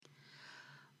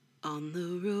On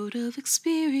the road of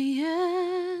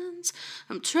experience,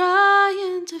 I'm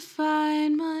trying to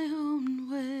find my own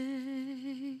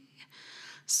way.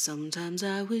 Sometimes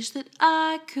I wish that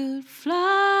I could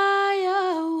fly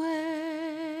away.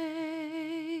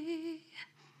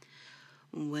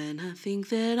 When I think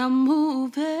that I'm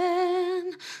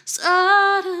moving,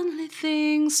 suddenly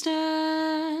things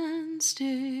stand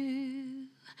still.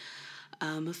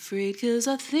 I'm afraid 'cause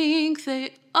I think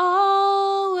they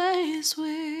always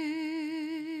will.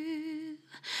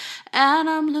 And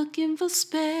I'm looking for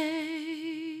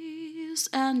space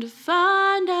and to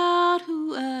find out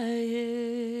who I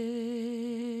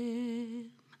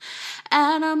am.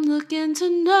 And I'm looking to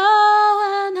know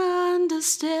and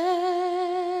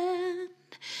understand.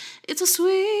 It's a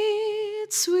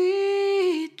sweet,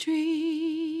 sweet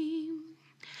dream.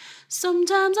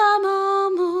 Sometimes I'm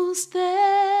almost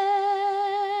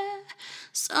there.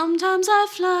 Sometimes I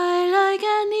fly like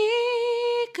an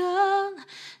eagle,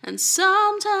 and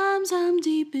sometimes I'm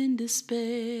deep in despair.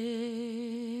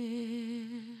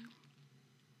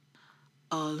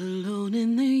 All alone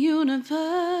in the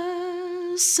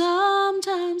universe,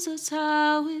 sometimes that's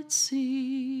how it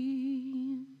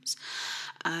seems.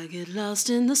 I get lost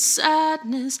in the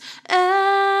sadness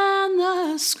and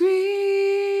the screams.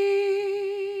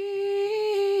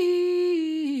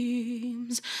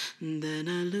 Then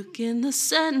I look in the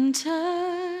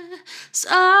center,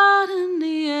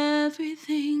 suddenly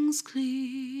everything's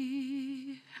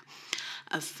clear.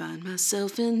 I find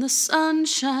myself in the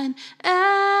sunshine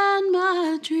and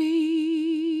my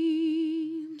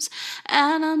dreams.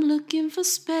 And I'm looking for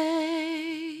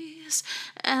space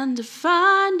and to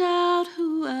find out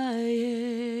who I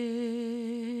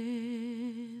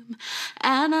am.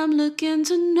 And I'm looking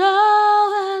to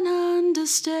know and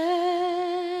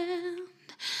understand.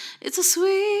 It's a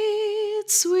sweet,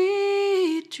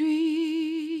 sweet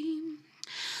dream.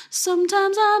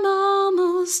 Sometimes I'm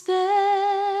almost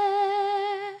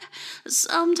there.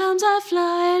 Sometimes I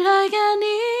fly like an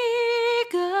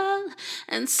eagle,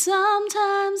 and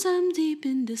sometimes I'm deep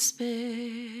in despair.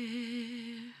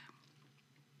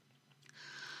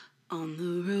 On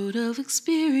the road of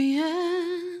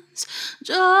experience,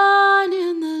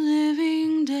 joining the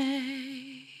living day.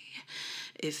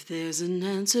 If there's an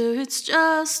answer, it's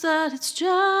just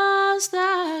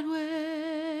that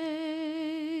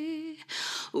way.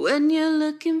 When you're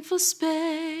looking for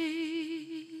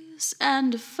space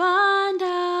and to find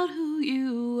out who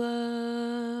you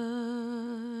are.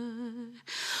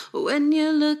 When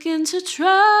you're looking to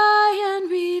try and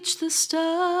reach the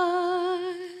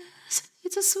stars.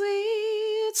 It's a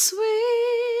sweet,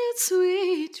 sweet,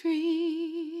 sweet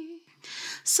dream.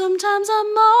 Sometimes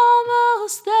I'm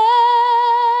almost there.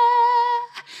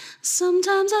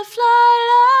 Sometimes I fly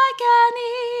like an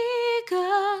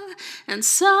eagle, and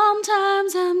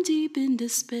sometimes I'm deep in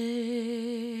despair.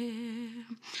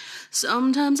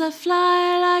 Sometimes I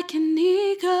fly like an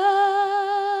eagle,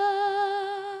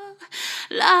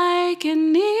 like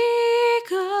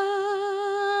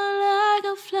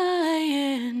a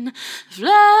flying,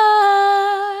 fly.